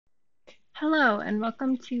Hello and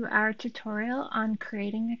welcome to our tutorial on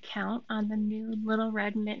creating an account on the new Little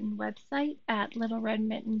Red Mitten website at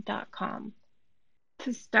littleredmitten.com.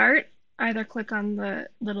 To start, either click on the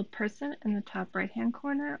little person in the top right hand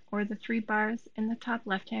corner or the three bars in the top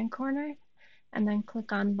left hand corner and then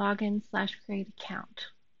click on Login/Create Account.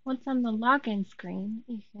 Once on the login screen,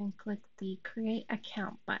 you can click the Create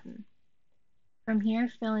Account button. From here,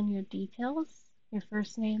 fill in your details, your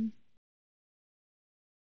first name,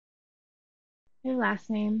 your last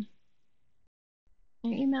name,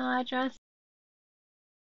 your email address,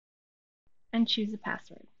 and choose a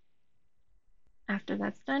password. After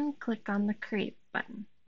that's done, click on the Create button.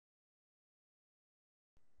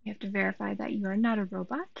 You have to verify that you are not a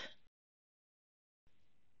robot,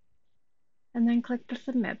 and then click the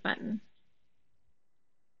Submit button.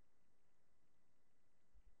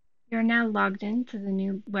 You're now logged into the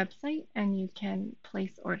new website and you can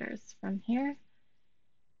place orders. From here,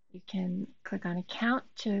 you can click on Account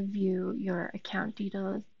to view your account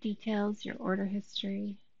details, your order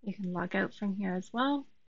history. You can log out from here as well.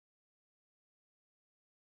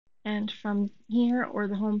 And from here or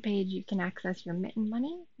the home page, you can access your Mitten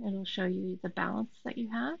money. It'll show you the balance that you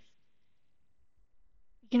have.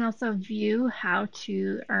 You can also view how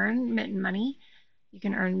to earn Mitten money. You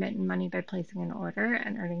can earn Mitten money by placing an order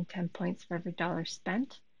and earning 10 points for every dollar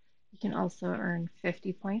spent. You can also earn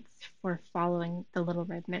 50 points for following the Little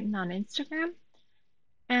Red Mitten on Instagram.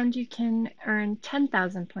 And you can earn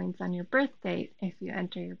 10,000 points on your birthday if you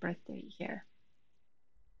enter your birthday here.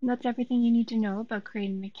 And that's everything you need to know about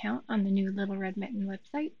creating an account on the new Little Red Mitten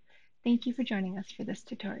website. Thank you for joining us for this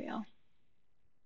tutorial.